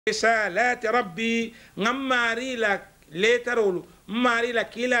رسالات ربي نماري لك ليترولو ماري لك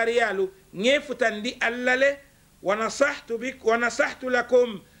كلا ريالو نيفتن دي اللالي ونصحت بك ونصحت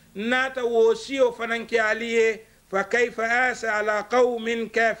لكم ناتا ووسيو فننكي عليه فكيف آسى على قوم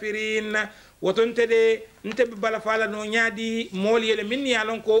كافرين وتنتدي انت ببلا فالا نونيادي مولي مني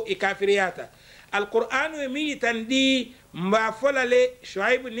يالونكو إكافرياتا القرآن يمي تندي مبافلا لي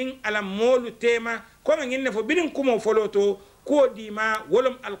شعيب نين على مولو تيما كما نين فبين كمو فلوتو كو ديما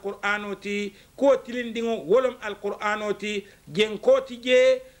ولم القرآن تي كو تلندينو ولم القرآن تي جنكو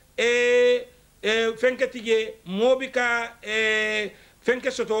تيجي فنك تيجي موبكا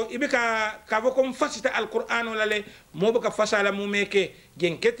fenke soto ibika kavokom fasita alquran lale mobuka fasala mumeke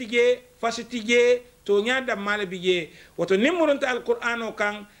genketige fasitije to nyanda malbije woto nimurunta alquran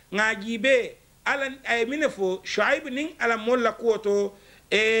kan ngajibe ala ay minefo shuaib nin ala molla kuoto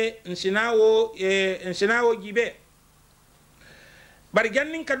nsinawo jibe bar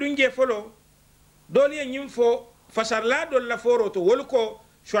jannin kadunje folo doli nyimfo fasarla dol la foroto wolko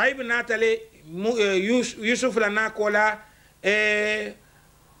shuaib natale yusuf la nakola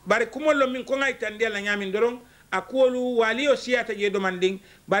bari kumollo min ko ngay tande la nyamin doron akolu waliyo siyata je domanding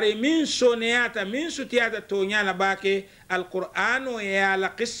bari min soneyata min sutiyata to nyala bake alqur'ano ya la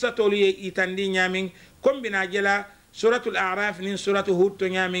qissatu li itandi nyamin kombina jela suratul a'raf nin suratul hud to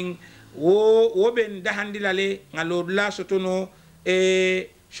nyamin wo ben dahandilale ngalodla sotono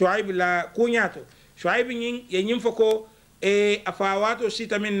shuaib la kunyato shuaib nyin ye nyim foko afawato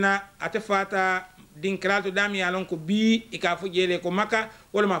sita minna atafata dinkrato dami alon ko bi ikafu jele ko maka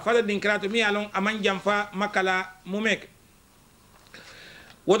wala ma fada dinkrato mi alon aman jamfa makala mumek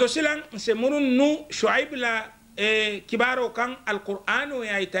wodo silan se murun nu shuaib la kibaro kan alqur'anu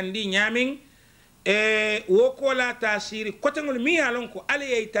ya itandi nyamin wo ko la tasiri kotengol mi alon ko ale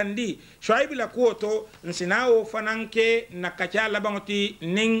ya itandi shuaib la kuoto nsinawo fananke nakacha labangoti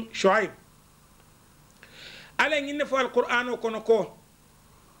ning shuaib ale nginne fo alqur'anu kono ko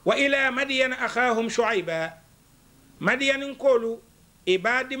وإلى مدين أخاهم شعيبا مدين كولو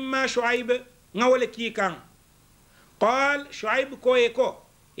إباد ما شعيب نولكي كان قال شعيب كويكو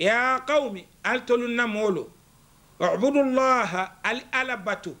يا قوم ألتلنا مولو اعبدوا الله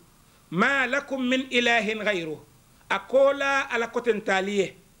الألبة ما لكم من إله غيره أقولا على قتن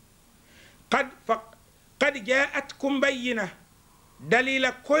تاليه قد جاءتكم بينة دليل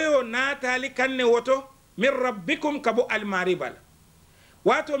كويو ناتالي كان وتو من ربكم كبو الماربال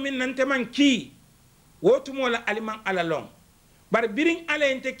wato min nante man ki wotu mola aliman alalong bar birin ala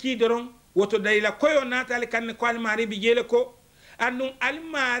ente ki doron woto dalila koyo natale kan ko almari bi jele ko annun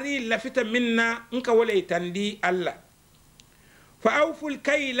almari lafita minna nka wala tandi alla fa awful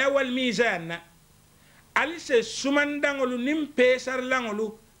kayla wal mizan alise sumandangolu nim pesar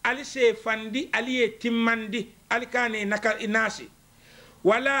langolu alise fandi aliye timmandi alikane naka inasi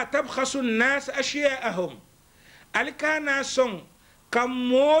wala tabkhasu an-nas ashya'ahum alikana song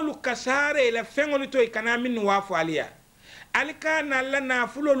kamolu kasare la fengolu to ikana min wafu aliya alikana la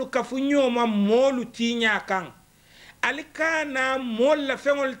nafulolu kafunyoma molu tinya kan alikana mol la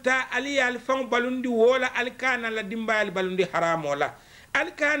fengol ta aliya alfang balundi wola alikana la dimbal balundi haramola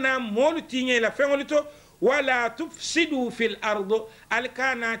alikana molu tinya la fengol to wala tufsidu fil ardu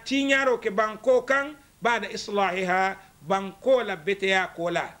alikana tinyaro ke banko kan bada islahiha banko la beteya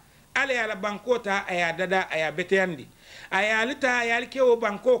kola aliya la banko ta aya dada aya beteyandi ayalita ayalke wo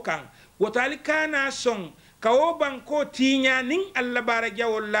banko kan wotali kana son kawo banko tinya nin alla baraja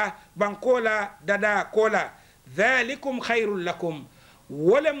walla banko la dada kola dhalikum khairul lakum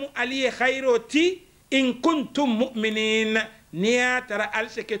wala mu ali khairoti in kuntum mu'minin niya tara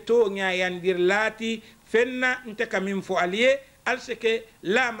alseke to nya yandir lati fenna nteka min fo aliye alseke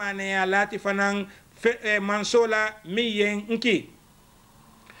la mane ya lati fanan mansola miyen nki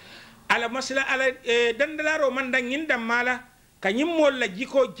ala masla ala dandalaro man dangin damala kanyim molla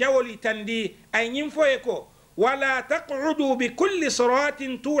jiko jawli tandi ay nyim foyeko wala taq'udu bi kulli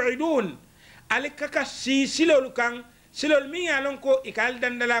siratin tu'idun alikaka si silol kan silol mi yalon ko ikal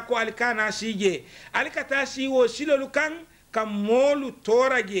dandala ko alikana sije alikata si wo silol kan kam molu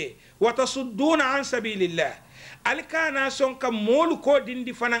toraje wa tasudduna an sabilillah alikana son kam molu ko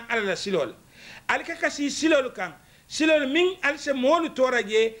dindi fanan alla silol alikaka si silol kan silol min alse molu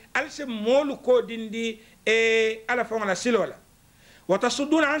toraje alse molu ko dindi ala fawla silola wa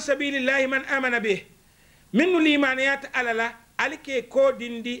tasudduna an sabilillahi man amana bih minnu limaniyat alala alike ko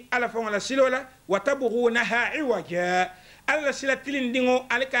dindi ala fawla silola wa tabghunaha iwaja alla sila tilindingo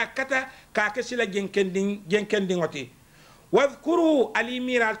alika kata ka ke sila genkendingoti wadhkuru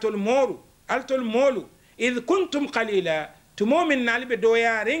alimira altol molu idh kuntum qalila tumomin nalbe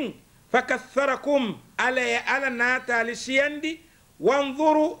doyaring fakatharakum ala nata lisiyandi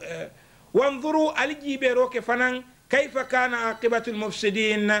وانظروا الجيبروك فنان كيف كان عاقبة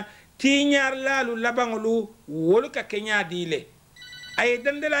المفسدين تينيار لالو لبانلو ولك كنيا ديلي أي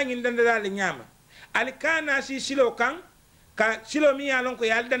دندلا دندلا لنياما الكانا سي سيلو كان ka silo mi yalon ko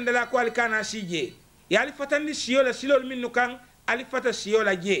yal dandala ko alkana sije yali fatandi siyola silol minnu kan ali fata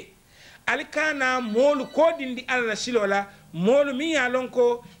siyola je alkana molu ko dindi alla silola molu mi yalon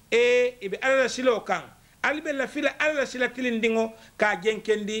ko ibe alla silo kan albe la fila alla sila tilindingo ka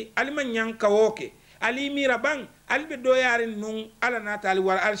jenkendi alima nyanka woke ali mira bang albe do yarin nun ala natali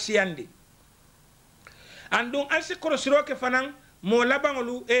war al siyandi andun alsi korosiroke fanan mo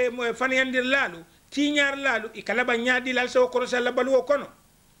labangolu mo fanyandir lalu tiñar lalu ikalaba ñaadi lal so koro sala balu kono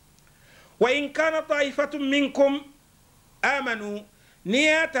wa in kana ta'ifatun minkum amanu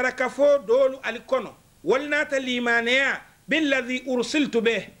niya taraka fo dolu al kono walna talimaniya billadhi ursiltu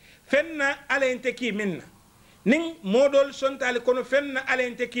bih fenna ala intaki minna nin modol sonta al kono fenna ala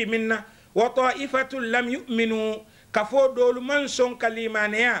intaki minna wa ta'ifatun lam yu'minu kafo dolu man son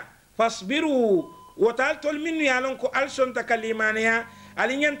kalimaniya fasbiru wa tal minnu yalon ko al sonta kalimaniya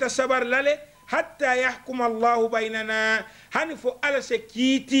alinyanta sabar lale حتى يحكم الله بيننا هنفو على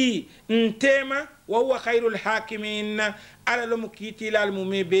سكيتي انتما وهو خير الحاكمين على لمكيتي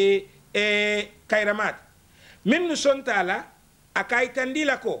للممي بي كيرمات من سنتالا أكايتاندي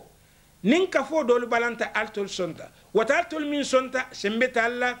لكو نينكا فو دول بالانتا ألتول سنتا وتالتول من سنتا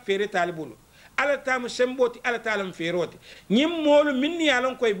سمبتالا فيري تالبولو على تام سمبوتي على تالم فيروتي نيم مولو مني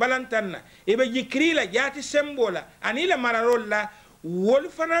يالون كوي بالانتانا إبا جكريلا جاتي سمبولا أنيلا مرارولا wol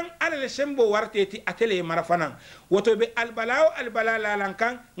fanan ala le sembo warteti atele mara fanan woto be albalao albala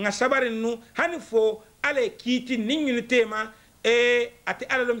lalankan nga sabarin nu hani fo ale kiti ninñu tema ate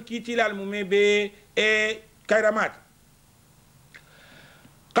ala lom kiti lal mume be kayramat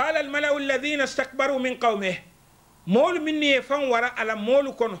qala al mala'u alladhina istakbaru min qawmihi mol minni fan wara ala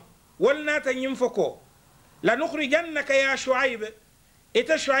mol kono wolna ta nyim foko la nukhrijannaka ya shuayb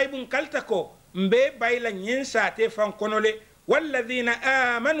ita shuaybun kaltako mbe bayla nyin sate fan konole والذين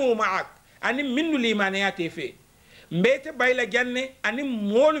آمنوا معك أن منو الإيمانيات في مبيت بايلا جنة أن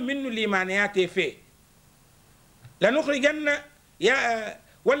مول منو الإيمانيات في لنخرجن يا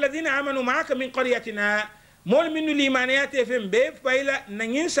والذين آمنوا معك من قريتنا مول منو الإيمانيات في مبيت بايلا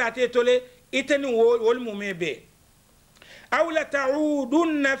نين ساتي تولي إتن والمومي بي أو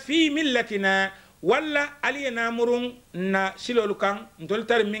لتعودن في ملتنا ولا علينا مرون نا سيلولو كان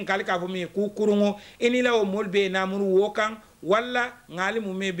نتولتر من كالكا فمي كوكورونو إني لا مول بي نامرو وكان ولا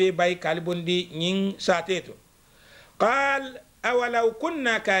ngalimu mebe bay kalibondi nyin sateto qal awalaw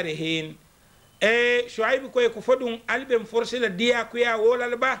kunna karihin shuayb koy ko fodum albem forsila diya ko ya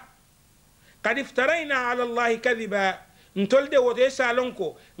wolalba qad iftarayna ala allah kadhiba ntolde wote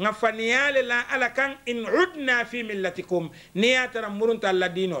salonko ngafaniyale la ala kan in udna fi millatikum niyatara murunta alla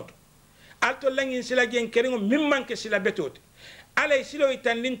dinoto alto langin sila gen keringo mimmanke sila betote alay silo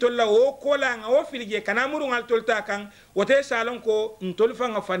itandin tolla o kola nga o filje kana murun al tolta kan wote salon ko ntol fa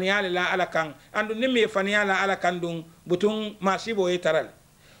nga faniyale la ala kan andu nimmi faniyala ala kan dum butun masibo e taral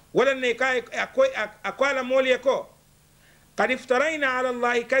wala ne kay akwala moli ko qad iftarayna ala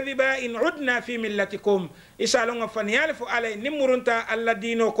allah kadhiba in udna fi millatikum isalon nga faniyale fu alay nimurunta alla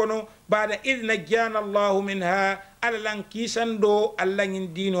dino kono bada id najjana allah minha ala lan kisando alla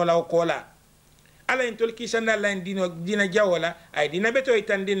ngin dino law kola ala en tol kisanda la dino dina jawala ay dina beto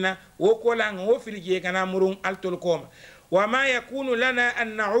itandina wo kola ngo filje kana murun altol koma wa ma yakunu lana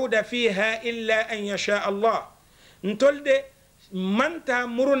an na'uda fiha illa an yasha Allah ntolde manta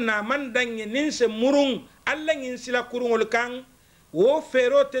murunna man dangi ninse murun alla ngin sila kurungol kan wo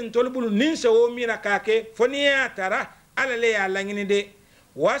feroten tolbul ninse wo mira kake foniya tara ala le ya langini de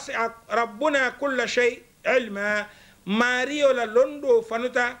wasi'a rabbuna kull shay ilma mario la londo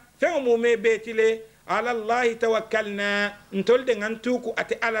fanuta femu me betile على الله توكلنا نتولد ننتوكو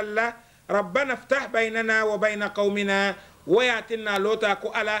أتي على الله ربنا افتح بيننا وبين قومنا وياتنا لوتاكو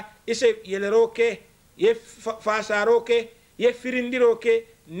على إسي يلروكي يفاساروكي يفرندروكي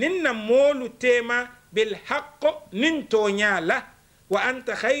نن مولو تيما بالحق ننتو نيالا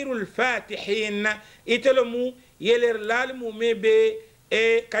وأنت خير الفاتحين إتلمو يلرلالمو ميبي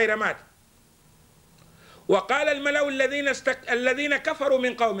كيرمات وقال الملأ الذين كفروا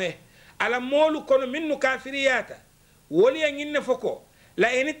من قومه على مولو كونو منو كافرياتا ولي نين فكو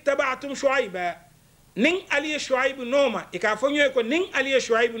لئن اتبعتم شعيبا نين علي شعيب نوما يكافونيو يكو نين علي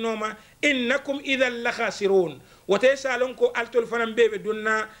شعيب نوما انكم اذا لخاسرون وتسالونكو التول فنان بيبي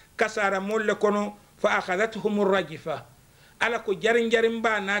دونا كسار مول كونو فاخذتهم الرجفه على كو جارين جارين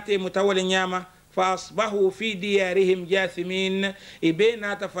با ناتي متولي نياما فاصبحوا في ديارهم جاثمين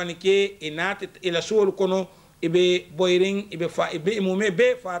ابينا تفنكي انات الى سول كونو ibe boyring ibe fa ibe mume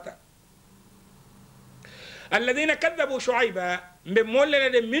be fata alladhina kadhabu shuayba mbe molle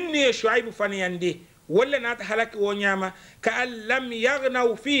de minni shuayb faniyandi wala nata halaki wo nyama ka allam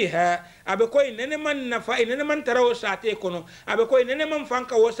yaghnaw fiha abe koy nene man nafa nene man taraw saate kono abe koy nene man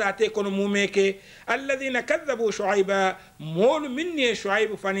fanka wo saate kono mumeke alladhina kadhabu shuayba mol minni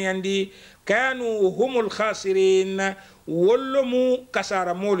shuayb faniyandi kanu humul khasirin wallumu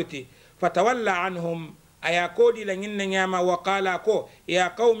kasara molti fatawalla anhum aya kodi la nyinna nyama wa qala ko ya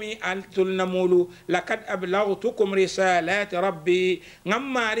qaumi antul namulu laqad ablaghtukum risalati rabbi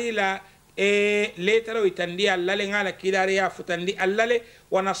ngammari la letaro itandi allale ngala kidare ya futandi allale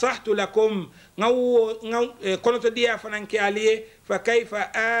wa nasahtu lakum ngaw konoto dia fananki aliye fa kayfa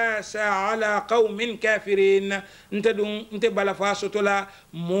asa ala qaumin kafirin nte bala fasotola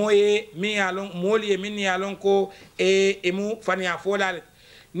moye mi yalon moliye min yalon ko emu fani afolale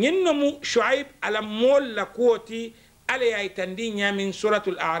ñinno mu Shuayb ala mool la kuwoti ala ya itandi ñamin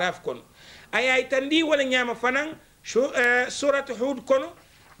suratul a'raf kono aya itandi wala ñama fanan suratu hud kono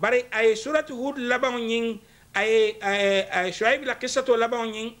bari ay suratu hud laban ñing ay Shuayb la qissatu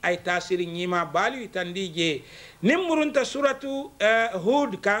laban ñing ay tasiri ñima bali itandi je nimurunta suratu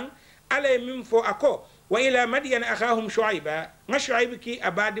hud kan ala min fo ako wa ila madyan akhahum shuayba nga Shuayb ki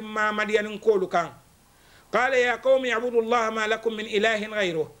abadim ma madyan kolu kan قال يا قوم اعبدوا الله ما لكم من إله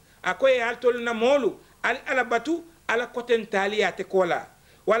غيره أكوي هالتولنا مولو على باتو على كوتن تاليات كولا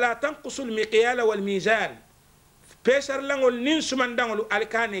ولا تنقصوا المقيال والميزان بيسر لنغول ننسو من دنغلو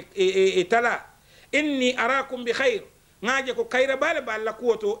ألكان إتلا إني أراكم بخير ngaje ko kayra bala balla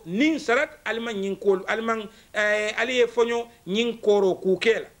kuoto nin sarat alman nyin kol alman aliye fonyo nyin koro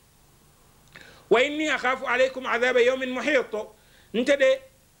kukela wa inni akhafu alaykum adhaba yawmin muhit ntede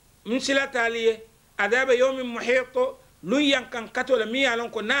msila taliye adaba yawmin muhit luyan kan katola mi alon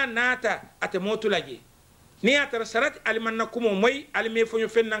ko na nata ate motulaje ni atar sarat alman kumo moy alme fonyo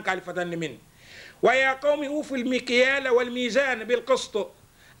fennan kalfatan min wa ya qaumi ufu al mikyal wal mizan bil qist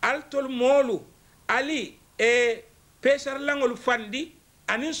altul molu ali pesar langol fandi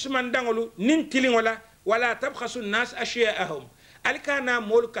anin suman dangolu nin tilingola wala tabkhasu nas ashya'ahum alkana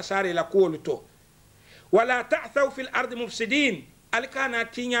molu kasare la koluto wala ta'thaw fil ardi mufsidin alkana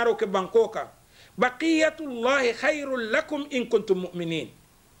tinyaro ke bankoka baqiyatullahi khairul lakum in kuntum mu'minin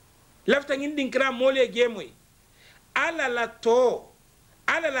lafta ngin dinkra mole gemoy ala la to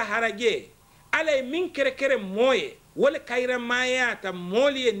ala la harage ala min kere kere moye wala kayra mayata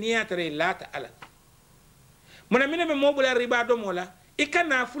mole niyatare lata ala mona mine be mobula riba do mola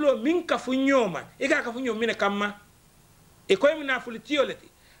ikana fulo min ka fu nyoma ika ka fu nyoma mine kamma e koy mina fulu tioleti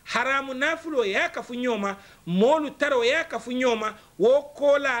haramu nafulo ya ka fu nyoma molu taro ya ka fu nyoma wo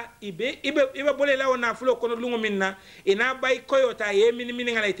kola ibe bole lawo nafulo kono lungo minna ina bay koyota ye min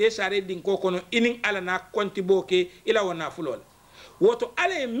ngala ite sare din ko kono inin ala na konti boke ila wo nafulo woto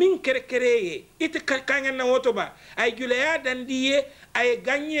ale min kere kereye ite kangen na woto ba ay gulaya dandiye ay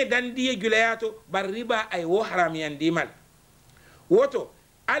ganye dandiye gulayato bar riba ay wo haram yandi mal woto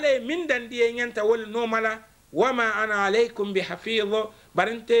ale min dandiye nyanta wol no mala wama ana alaykum bihafiz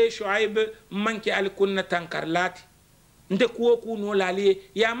barinte Shuayb manki al kunna tankarlati nte kuwo ku no lali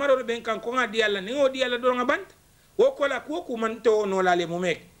ya maro ben kan ko ngadi yalla ni ngodi yalla do ngabant wo kola kuwo ku man to no lali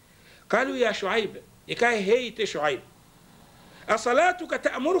mumek qalu ya Shuayb ikay heyte Shuayb asalatuka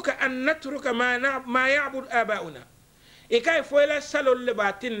ta'muruka an natruka ma ya'bud aba'una ikay foyla salol le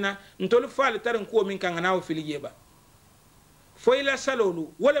batinna ntol fal tarin ko min kan nawo filijeba foyla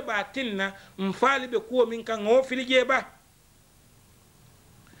salolu wala batinna mfali be ko min kan o filijeba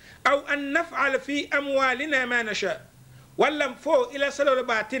aw an naf'al fi amwalina ma nasha wala fo ila salol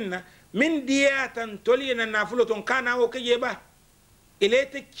batinna min diyatan tolina nafuloton kana o kejeba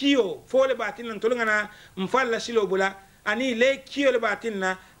ilete kiyo fo le batinna tolngana mfalla silo bula ani le kiyo le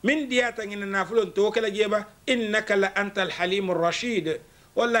batinna min diyata ngina nafulon to kala jeba innaka la antal halimur rashid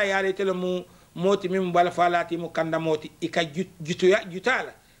wallahi ya retelo mu moti min bala falati mu kanda moti ika jutuya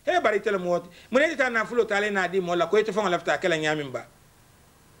jutala he bari telo moti muneti ta nafulo tale na di mola ko to fon lafta kala nyamin ba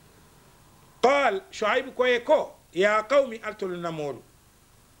qal Shuayb ko ko ya qaumi altul namul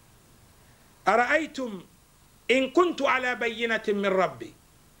ara'aytum in kuntu ala bayyinatin min rabbi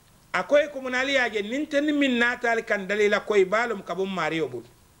akoy ko munali yaje ninten min natal kan dalila koy balum kabum mariyo bul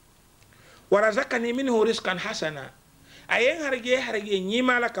warazakani minhu rizqan hasana ayen harge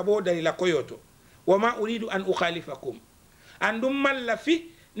nyima la kabo dalila koyoto wama uridu an ukhalifakum andum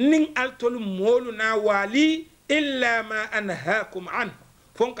mallafi nin altol molu na wali illa ma anhaakum an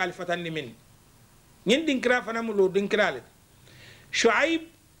fon kalfatan min ngin dinkra fana mulo dinkrale Shuayb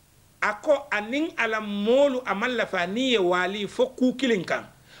ako anin ala molu amalla faniye wali fo ku kilinkan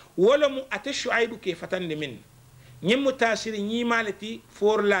wala mu ate Shuayb ke fatande min ñimmu tasiri ñimaleti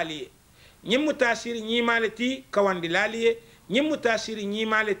for laliye ñimmu tasiri ñimaleti kawandi laliye ñimmu tasiri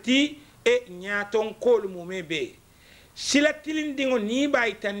ñimaleti e ñaton kolu mume be sila tilindiŋo ni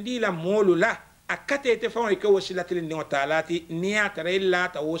bayi tandi la moolu la a katete faŋo ke wo sila tilindiŋo taalati niya tara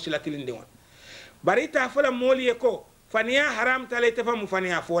illata wo sila tilindiŋo bari ita fola moolu ye ko faniya haram tala ite faŋ mu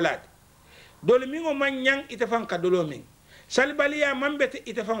faniya folati dolu miŋo maŋ ñaŋ ite faŋ ka dolo miŋ salibaliya maŋ bete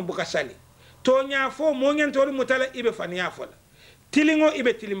ite faŋo buka sali toña fo moñantolu mutala ibe faniya fola tiliŋo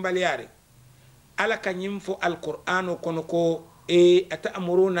ibe tilimbaliyari ala ka ñiŋ fo alqur'ano kono ko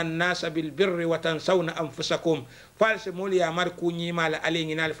atamuruna annasa bilbirri wa tansawna anfusakum false moolu ye mari ku ñimala ale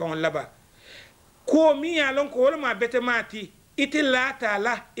ñinali faŋo laba ko miŋ ye lon ko wo lema bete maati ite laata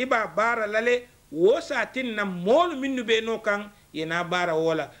la i ba baara la le wo saatin na moolu minnu be no kaŋ ye na baara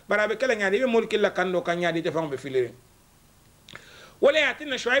wo la bari a be kela ñaadi i be moolu killa kando kaŋ ñaadi ite faŋo be filiriŋ wala ye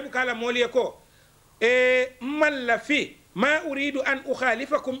atinna Shuayb kala moolu ye ko man la fi ma uridu an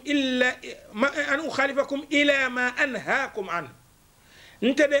ukhalifakum ila ma anhaakum an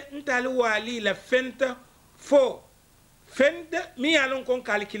nte de ntali wali la fenta fo fenta mi yalon kon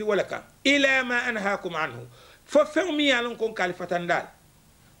kali kili wala kan ila ma anhaakum anhu fo fen mi yalon kon kali fatandal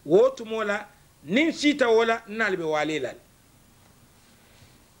wotu mola nin sita wala nalbe wali lal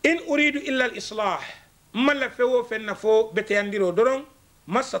in uridu illa al islah man la fewo fenna fo bete andiro doron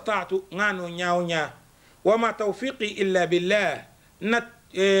mastata'tu ngano nyaaw nya wama tawfiqi illa billah nat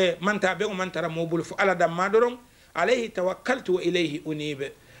man tabe man tara mobul fu ala dam ma doron alayhi tawakkaltu wa ilayhi unib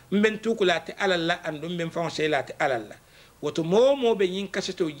mben tukulati ala la andum ben fonse lati ala la woto momo be yin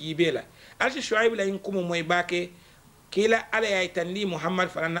kaseto jibela alsi Shuayb la yin kumo moy bake kila ala ya tandi muhammad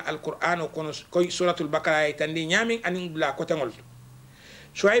farana alquran kono ko suratul baqara ya tandi nyamin anin bla ko tangol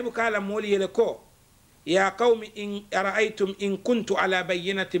Shuayb kala moli yele ko ya qaumi in ara'aytum in kuntu ala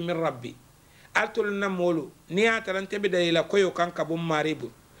bayyinatin min rabbi altol namolu niya tarante be dalila koyo kanka bum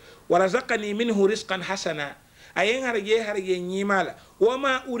maribu warazaqani minhu rizqan hasana ayen harje nyimala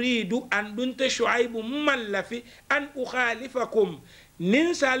wama uridu an dunta Shuayb mallafi an ukhalifakum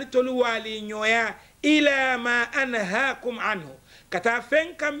nin salitol wali nyoya ila ma anhaakum anhu kata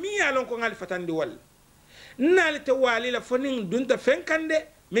fenka mi yalon ko ngal fatandi wal nalite wali la fonin dunta fenkande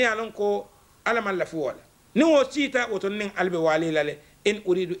mi yalon ko ala mallafi wala ni wo sita woton nin albe wali lale in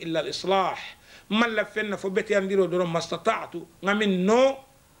uridu illa al islah ملفنا فبت ينديرو درون ما استطعت غمن نو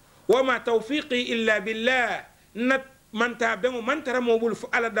وما توفيقي إلا بالله نت من تابعو من ترى موبول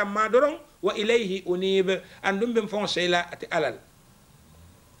على دم ما درون وإليه أنيب أندم بنفون سيلا أتألل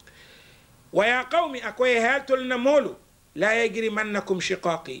ويا قومي أكوي هالتلنا مولو لا يجري منكم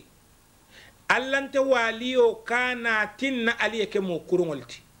شقاقي ألا أنت واليو كانا تن عليك مو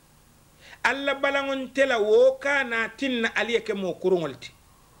كرونلتي ألا بلغن تلا وكانا تن عليك مو كرونلتي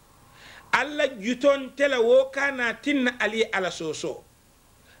alla juton tela wo kana tinna ali ala soso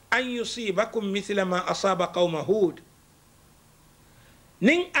an yusibakum mithla ma asaba qauma hud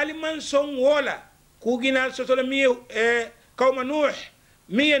nin aliman son wola kuginal soto la mi qauma nuh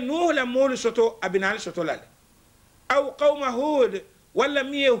mi nuh la mol soto abinal soto lale aw qauma hud wala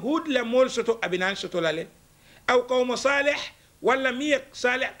mi hud la mol soto abinal soto lale aw qauma salih wala mi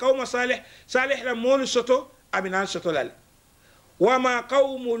salih qauma salih la mol soto abinal soto lale وما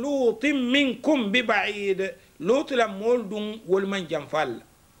قوم لوط منكم ببعيد لوط لمول دون ولمن جنفال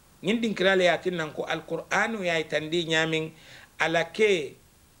نندين كرالي ياتننكو القرآن يايتندي نيامين على كي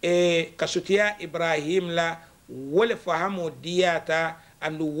كسوتيا إبراهيم لا ولا فهموا دياتا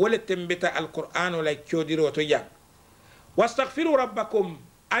أنو ولا تنبتا القرآن ولا كيوديرو تجا واستغفروا ربكم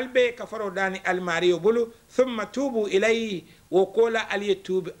البي كفروا داني الماريو بلو ثم توبوا إليه وقول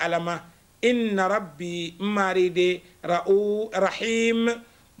اليتوب ألما إن ربي مريد رحيم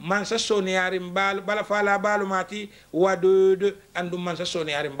من سسوني يارم بال فالا بالو ماتي ودود عندهم من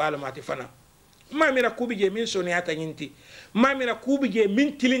سسوني يارم بالو ماتي فنا ما ميرا كوبي جي من سونياتا نينتي ما ميرا كوبي جي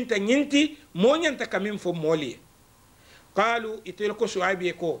من تلينتا نينتي مونيان تكامين فو مولي قالوا اتلكو شعيب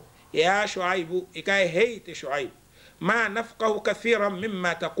يكو يا شعيب إكاي هيت شعيب ما نفقه كثيرا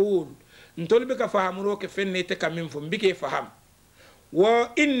مما تقول نتول بك فهمروك فين تكامين فو بكي فهم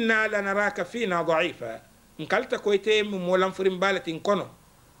وإنا لنراك فينا ضعيفا نكالتا كويتي مولان فرين بالتين كونو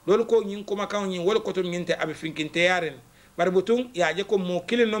لولو كو نين كوما كاو نين ولو كوتو نينتي أبي فينكين تيارين باربوتون ياجيكو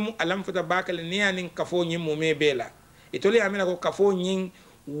موكيلي نمو ألم فتا باكل نيانين كفو نين مومي بيلا إتولي أمينا كو كفو نين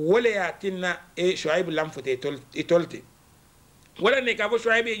ولا ياتينا شعيب لم فتا إتولتي ولا نكافو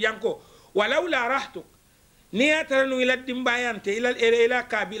شعيب يانكو ولولا راحتك نياترنو إلى الدنبايانتي إلى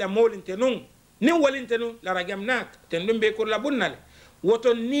كابيلا مولنتي نون نين ولنتي نون لرجمناك تندن بيكور لابنالي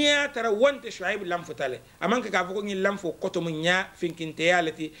woto niya tara wonte Shuayb lam futale amanka ka foko ngi lam fo koto mun nya finkinte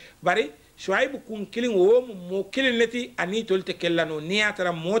yalati bari Shuayb kun kilin wo mo kilin leti ani tolte kellano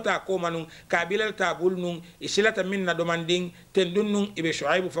niyatara mota ko manun kabila tabul nun isilata minna domanding tendun nun ibe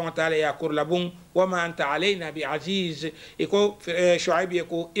Shuayb fa taala ya kurlabun wama anta alaina bi aziz iko Shuayb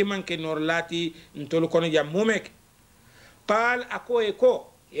yako iman ke nor lati ntol kono jammumek قال أكو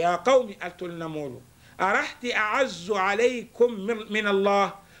يا قوم ألتلنا مولو أرحت أعز عليكم من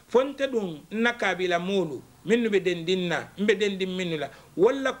الله فانتدون نكابل مولو منو بدندنا بدندن منو لا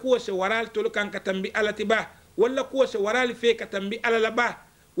ولا كوس ورال تلقان كتنبي على تباه ولا كوس ورال في كتنبي على لباه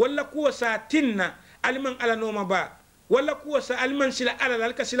ولا كوس تنا ألمن على نوم با ولا كوس ألمن سلا على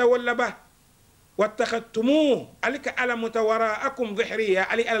لك سلا ولا با واتخذتموه عليك على متوراءكم ظهريا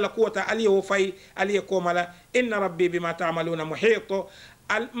علي على قوة علي وفي علي كوملا إن ربي بما تعملون محيط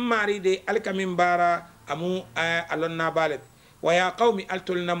الماريد عليك من بارا أمو ألنا بالد ويا قوم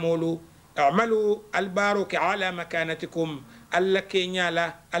ألتلنا مولو اعملوا البارك على مكانتكم الله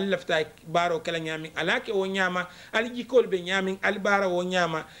كينيالا الله فتاي بارو كلا نيامين الاك او نياما الجيكول بنيامين البارا و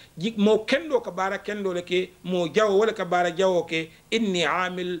نياما جيك مو كندو كبارا كندو لكي مو جاو ولا كبارا جاو كي اني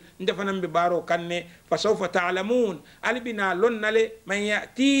عامل ندفنن ببارو كني فسوف تعلمون البنا لنل من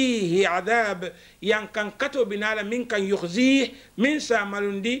ياتيه عذاب ينكن كتو بنال من كان يخزيه من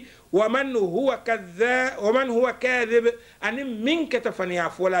ساملندي ومن هو كاذب ان منك تفنيا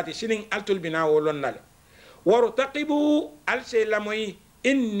فولاتي سنين التل بنا ولنل وارتقبوا السلامي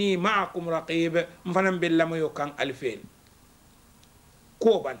إني معكم رقيب مفنن بالله كان الفين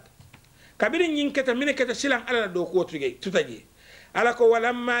كوبان كبيرين ينكتا من كتا سلام على دو كوتري تتجي على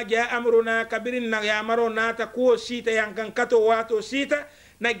ولما جاء أمرنا كبيرين يامرنا تكو سيتا ينكن كتو واتو سيتا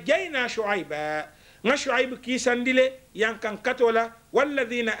نجينا شعيبا شعيب كيسان ديلي ينكن كتولا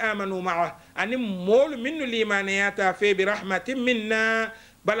والذين آمنوا معه أن مول من الإيمانيات في برحمة منا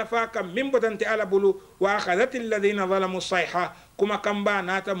بل فاكم من بطنت على بلو واخذت الذين ظلموا الصيحة كما كمبا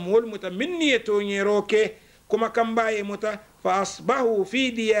ناتا مول متا من يتوني روكي كما كمبا يمتا فأصبحوا في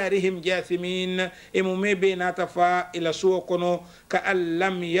ديارهم جاثمين إمومي بيناتا فا إلى سوقنو كأن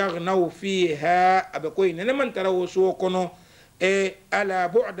لم يغنوا فيها أبقوين لمن تروا سوقنو ألا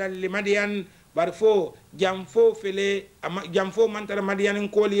بعدا لمدين برفو جنفو فيلي جنفو من ترى مدين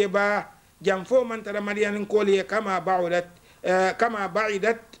كولي با جنفو من ترى مدين كولي كما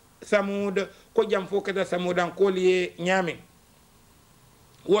بعدت ثمود كو جنفو كذا ثمودان كولي نيامي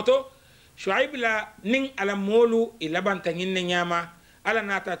وتو شعيب لا نين على مولو إلبان تنين نياما على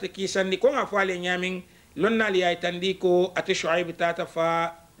ناتا تكيسان كون أفوالي نيامين لنا لي تنديكو أتي شعيب تاتا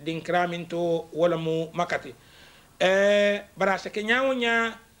فا دينكرامينتو ولا مو مكاتي براسة كنياو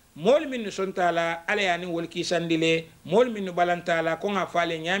نيا مول من سنتالا على يعني والكيسان ديلي مول من بالانتالا كون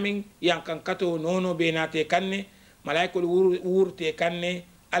أفوالي نيامين يانكن كاتو نونو بيناتي كاني malaikol wurte kanne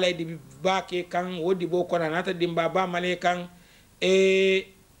alay di baake kan wodi bo kona nata dimba ba malaikan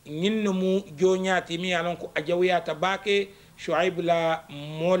nyinno mu jonyati mi alon ko ajawyata baake Shuayb la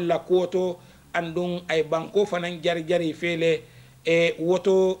molla koto andun ay banko fanan jari fele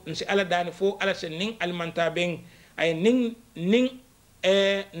woto nsi ala dani fo ala sen ning almanta ben ay ning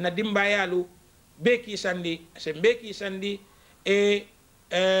na dimba yalu beki sandi sen beki sandi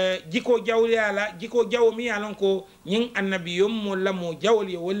jiko jawli ala jiko jaw mi alon ko nyin annabiyum molla mo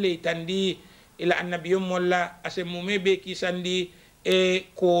jawli wolle tandi ila annabiyum molla ase mume be ki sandi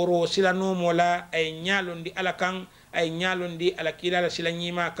koro silano mola ay nyalondi ala kan ay nyalondi ala kila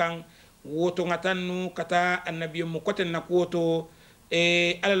silanyima kan woto ngatannu kata annabiyum mo koten na koto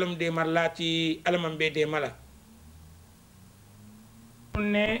alalum de marlati alamam be de mala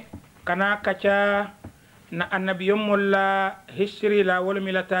ne kana kacha na annabiyum molla history la wala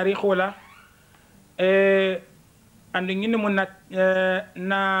mila tarikh wala andi ngini mun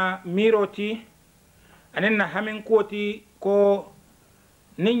na miroti anen na hamen koti ko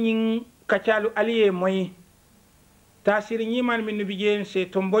ninyin kachalu aliye moy tasiri nyiman min bijen se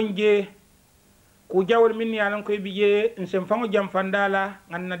tombonje ku jawol min yalan koy bije nsem fango jam fandala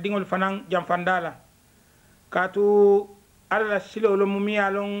nganna dingol fanan jam fandala katu alla silolo mumi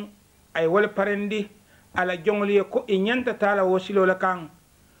yalon ay wala parendi ala jongli ko e nyanta tala wo silolo kan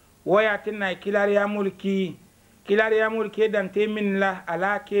waya tinna kilariya mulki dante min la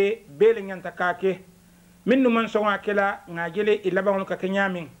alake bele nyanta kake min man songa kela ngajele ilabangol ka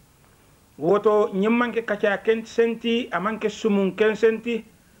kenyamin woto nyimmanke kacha ken senti amanke sumun ken senti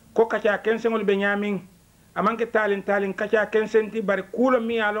ko kacha ken sengol be nyamin amanke talin kacha ken senti bari kulo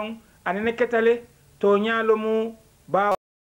mi alon anene ketale to nyalo mu ba